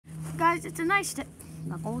guys, it's a nice day.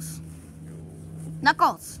 Knuckles.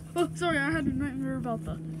 Knuckles! Oh, sorry, I had a nightmare about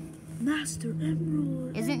the Master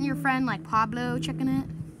Emerald. Isn't your friend like Pablo checking it?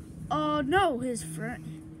 No, his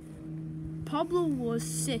friend. Pablo was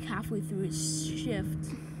sick halfway through his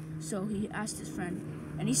shift, so he asked his friend,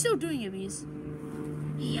 and he's still doing it because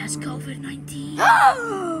he has COVID-19.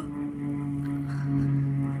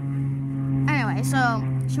 Anyway, so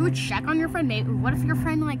should we check on your friend? Maybe what if your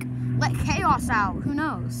friend like let Chaos out? Who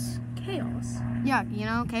knows? Chaos? Yeah, you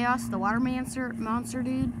know Chaos, the water monster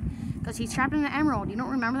dude, because he's trapped in the emerald. You don't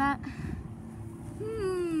remember that?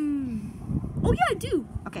 Oh yeah, I do.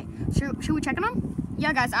 Okay, should we check on him?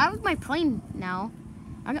 Yeah, guys, I have my plane now.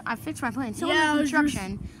 I fixed my plane. So Yeah,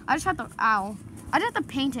 construction. I just have to I just have to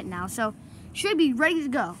paint it now, so should be ready to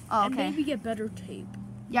go. Oh, And okay. maybe get better tape.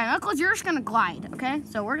 Yeah, Knuckles, you're just gonna glide, okay?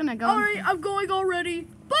 So we're gonna go. All right, I'm going already.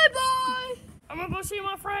 Bye bye. I'm gonna go see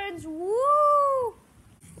my friends. Woo!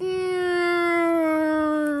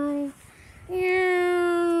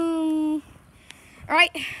 All right,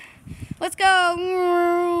 let's go.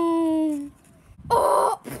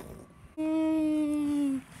 Oh!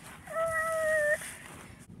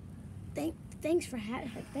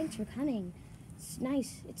 Thanks for coming. It's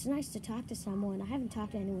nice. It's nice to talk to someone. I haven't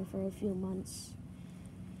talked to anyone for a few months.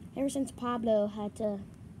 Ever since Pablo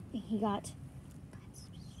he got.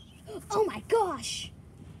 Oh my gosh!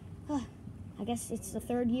 I guess it's the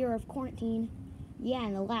 3rd year of quarantine. Yeah,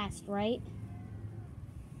 and the last, right?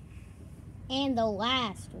 And the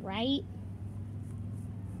last, right?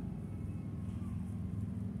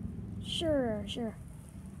 Sure.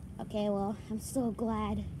 Okay, well, I'm so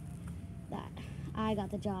glad that I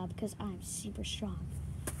got the job because I'm super strong.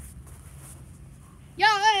 Yo,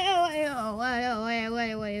 wait,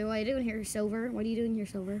 what are you doing here, Silver? What are you doing here,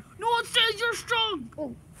 Silver? No one says you're strong.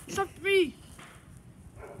 Oh, Except me.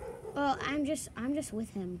 well, I'm just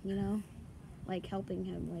with him, you know? Like, helping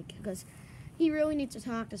him, like, because he really needs to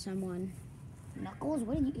talk to someone. Knuckles,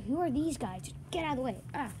 who are these guys? Just get out of the way.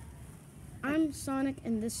 I'm Sonic,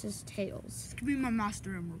 and this is Tails. This could be my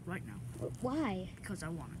Master Emerald right now. Why? Because I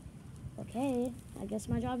want it. Okay, I guess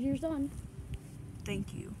my job here's done.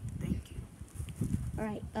 Thank you. All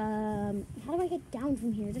right, how do I get down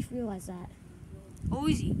from here? Just realized that. Oh,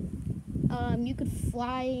 easy. You could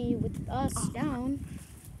fly with us down.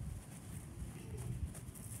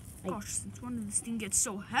 Gosh, since when did this thing get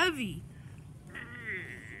so heavy?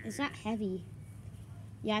 It's not heavy.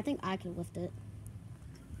 Yeah, I think I can lift it.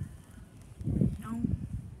 No.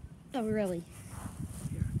 Oh, really?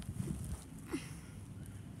 Here.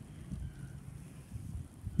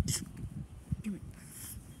 Give me.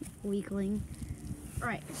 Weakling. All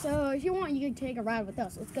right, so if you want, you can take a ride with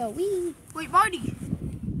us. Let's go. Wee! Wait, Marty.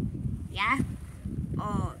 Yeah?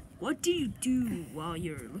 What do you do while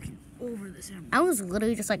you're looking over this emerald? I was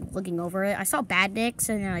literally just, like, looking over it. I saw badniks,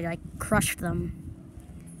 and then I, like, crushed them.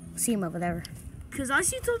 See them over there. Because I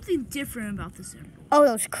see something different about this emerald. Oh,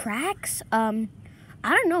 those cracks? I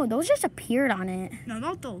don't know. Those just appeared on it. No,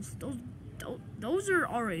 not those. Those are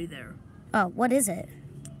already there. Oh, what is it?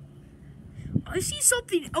 I see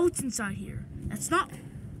something else inside here. That's not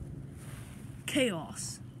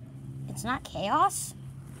Chaos. It's not Chaos?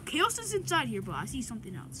 Chaos is inside here, but I see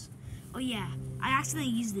something else. Oh yeah, I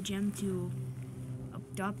accidentally used the gem to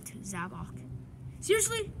abduct Zavok.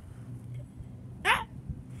 Seriously? Ah!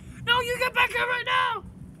 No, you get back here right now!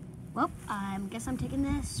 Well, I guess I'm taking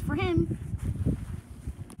this for him.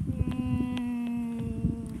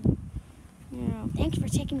 Yeah, thanks for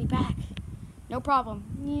taking me back. No problem.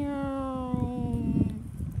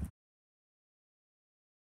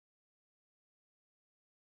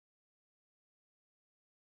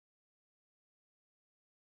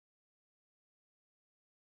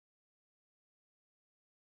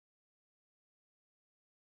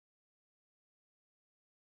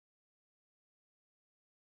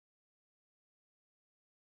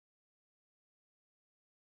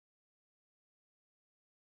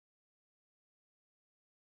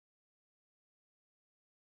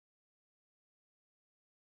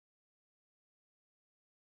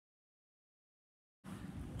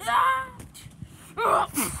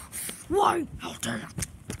 Why? How dare you?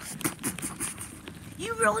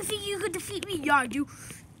 You really think you could defeat me? Yeah, I do.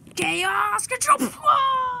 Chaos control!